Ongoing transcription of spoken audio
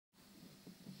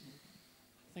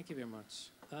Thank you very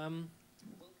much. Welcome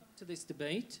to this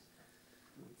debate,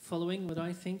 following what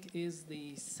I think is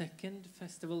the second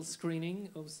festival screening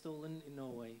of Stolen in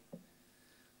Norway.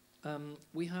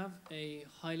 We have a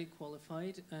highly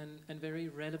qualified and very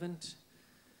relevant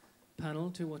panel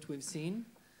to what we've seen,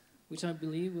 which I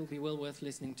believe will be well worth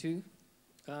listening to.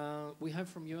 We have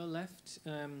from your left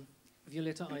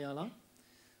Violetta Ayala,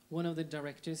 one of the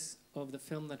directors of the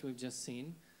film that we've just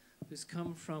seen, who's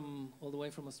come from all the way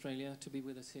from Australia to be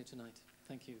with us here tonight.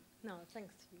 Thank you. No,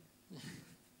 thanks to you.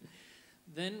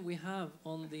 Then we have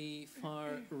on the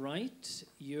far right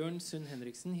Jørn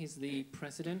Sund-Henriksen. He's the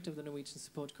president of the Norwegian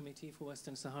Support Committee for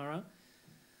Western Sahara.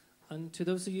 And to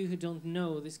those of you who don't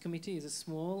know, this committee is a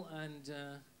small and,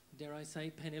 dare I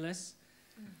say, penniless,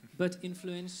 but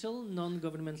influential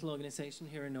non-governmental organization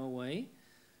here in Norway,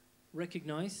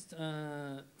 recognized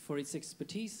for its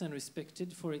expertise and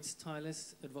respected for its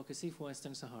tireless advocacy for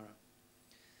Western Sahara.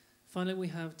 Finally, we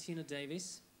have Tina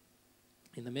Davis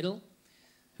in the middle,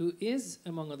 who is,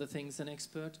 among other things, an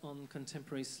expert on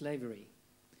contemporary slavery.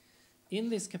 In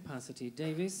this capacity,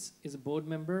 Davis is a board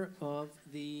member of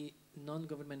the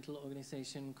non-governmental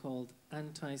organization called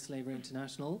Anti-Slavery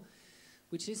International,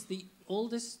 which is the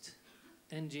oldest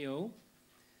NGO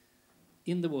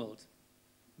in the world,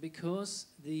 because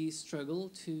the struggle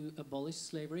to abolish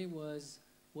slavery was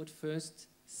what first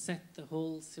set the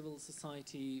whole civil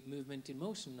society movement in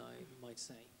motion, I might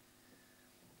say.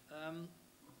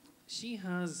 She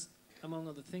has, among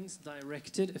other things,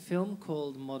 directed a film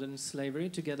called Modern Slavery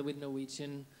together with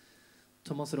Norwegian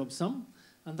Thomas Robson,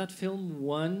 and that film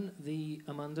won the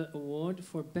Amanda Award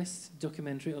for Best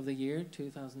Documentary of the Year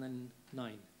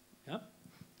 2009. Yeah?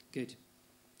 Good.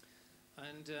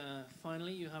 And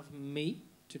finally, you have me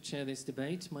to chair this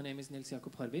debate. My name is Nils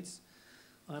Harbitz.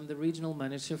 I'm the regional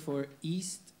manager for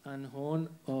East and Horn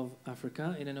of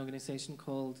Africa in an organization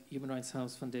called Human Rights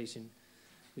House Foundation,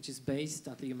 which is based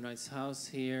at the Human Rights House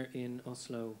here in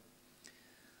Oslo.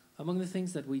 Among the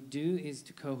things that we do is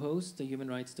to co-host the Human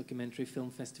Rights Documentary Film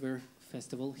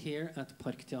Festival here at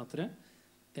Parkteatret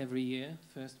every year,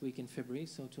 first week in February.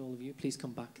 So to all of you, please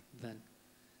come back then.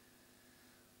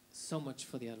 So much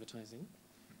for the advertising.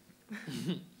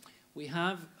 We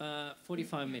have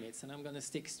 45 minutes, and I'm going to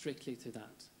stick strictly to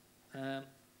that.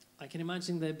 I can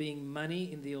imagine there being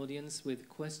many in the audience with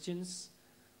questions,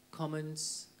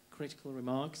 comments, critical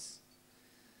remarks.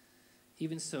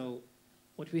 Even so,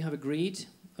 what we have agreed,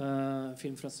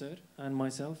 Filmfrasør and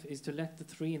myself, is to let the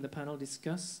three in the panel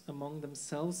discuss among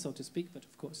themselves, so to speak, but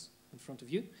of course in front of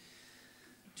you,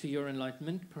 to your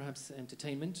enlightenment, perhaps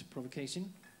entertainment,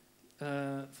 provocation,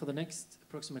 for the next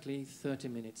approximately 30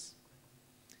 minutes.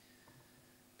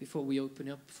 Before we open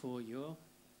up for your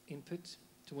input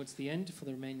towards the end for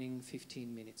the remaining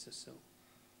 15 minutes or so.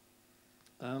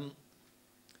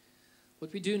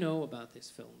 What we do know about this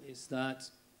film is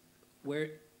that where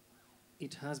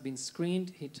it has been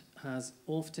screened, it has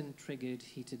often triggered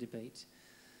heated debate,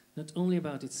 not only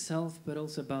about itself, but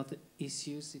also about the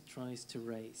issues it tries to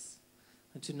raise.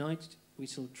 And tonight, we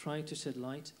shall try to shed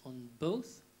light on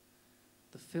both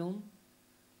the film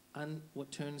and what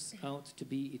turns out to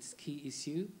be its key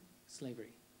issue,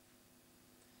 slavery.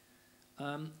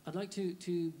 I'd like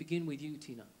to begin with you,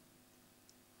 Tina.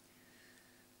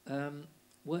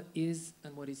 What is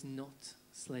and what is not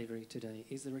slavery today?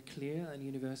 Is there a clear and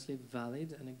universally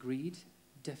valid and agreed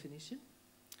definition?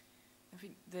 I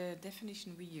think the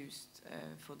definition we used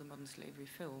for the modern slavery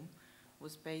film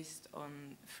was based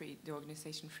on the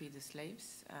organization Free the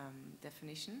Slaves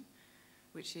definition,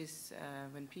 which is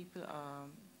when people are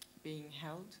being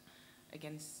held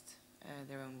against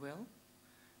their own will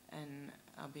and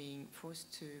are being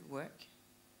forced to work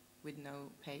with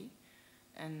no pay,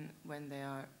 and when they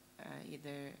are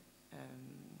either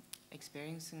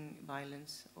experiencing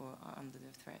violence or are under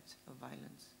the threat of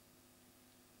violence.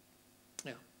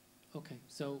 Yeah, okay,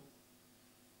 so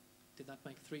did that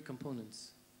make 3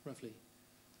 components, roughly?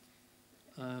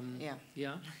 Yeah.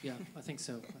 Yeah, I think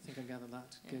so. I think I gathered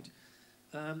that. Yeah.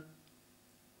 Good.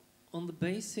 On the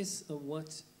basis of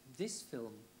what this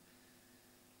film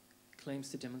claims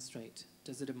to demonstrate,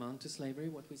 does it amount to slavery,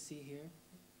 what we see here,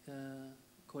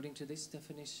 according to this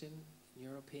definition, in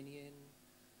your opinion?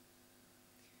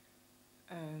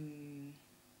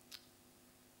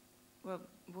 Well,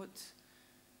 what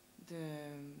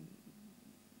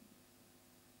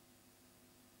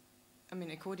I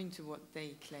mean, according to what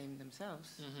they claim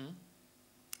themselves,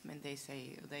 I mean, they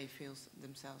say they feel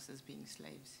themselves as being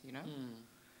slaves, you know?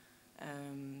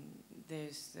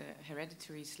 There's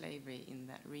hereditary slavery in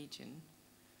that region,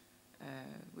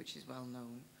 which is well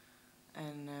known.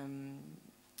 And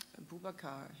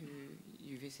Boubacar, who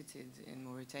you visited in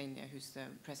Mauritania, who's the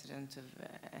president of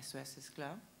SOS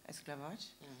Esclavage.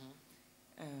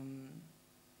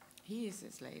 He is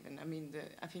a slave, and I mean,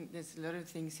 I think there's a lot of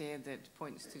things here that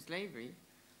points to slavery.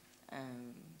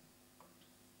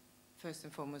 First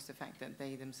and foremost, the fact that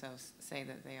they themselves say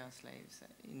that they are slaves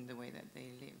in the way that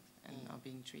they live and are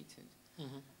being treated.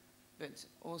 But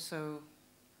also,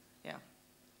 yeah,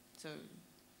 so,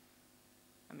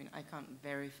 I mean, I can't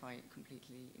verify it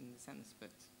completely in the sense,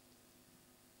 but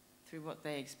through what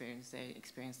they experience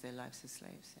their lives as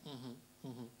slaves.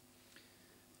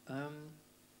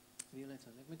 Violetta,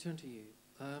 let me turn to you.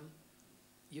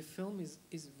 Your film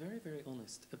is very, very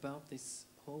honest about this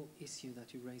whole issue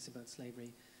that you raise about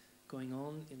slavery going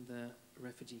on in the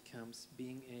refugee camps,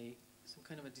 being some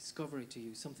kind of a discovery to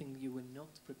you, something you were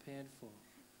not prepared for.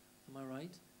 Am I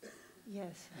right?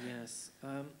 Yes. Yes.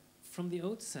 From the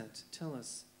outset, tell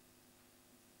us,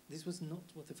 this was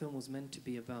not what the film was meant to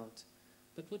be about,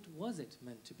 but what was it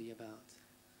meant to be about?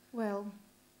 Well,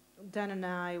 Dan and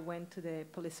I went to the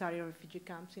Polisario refugee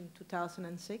camps in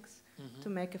 2006 to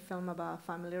make a film about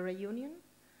family reunion.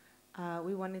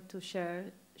 We wanted to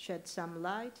shed some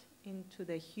light into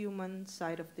the human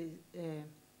side of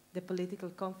the political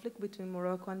conflict between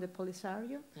Morocco and the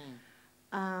Polisario.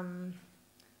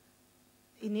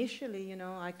 Initially, you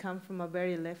know, I come from a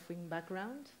very left-wing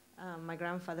background. My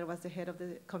grandfather was the head of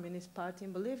the Communist Party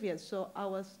in Bolivia, so I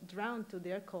was drawn to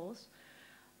their cause.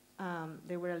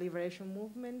 They were a liberation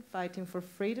movement fighting for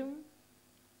freedom,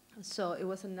 so it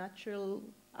was a natural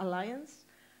alliance.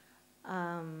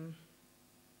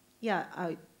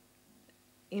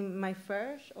 In my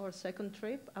first or second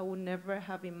trip, I would never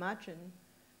have imagined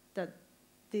that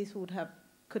this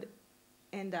could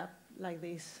end up like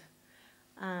this.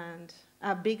 And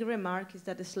a big remark is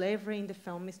that the slavery in the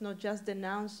film is not just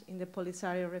denounced in the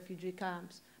Polisario refugee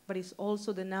camps, but it's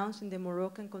also denounced in the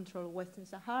Moroccan-controlled Western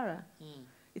Sahara.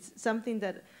 It's something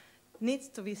that needs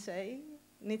to be said,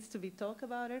 needs to be talked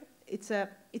about it.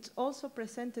 It's also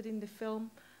presented in the film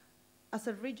as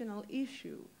a regional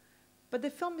issue. But the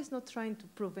film is not trying to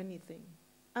prove anything.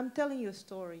 I'm telling you a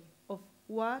story of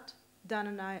what Dan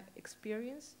and I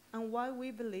experienced and why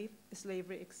we believe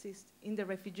slavery exists in the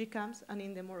refugee camps and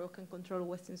in the Moroccan-controlled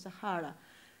Western Sahara.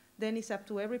 Then it's up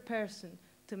to every person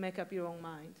to make up your own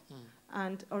mind.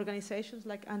 And organizations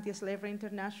like Anti-Slavery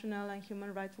International and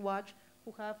Human Rights Watch,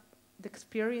 who have the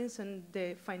experience and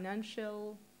the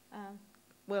financial,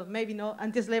 well, maybe no,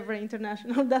 Anti-Slavery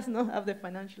International does not have the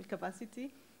financial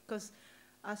capacity, because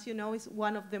as you know, it's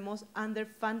one of the most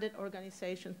underfunded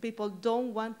organizations. People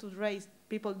don't want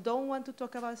to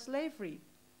talk about slavery.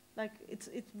 Like, it's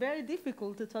very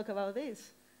difficult to talk about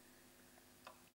this.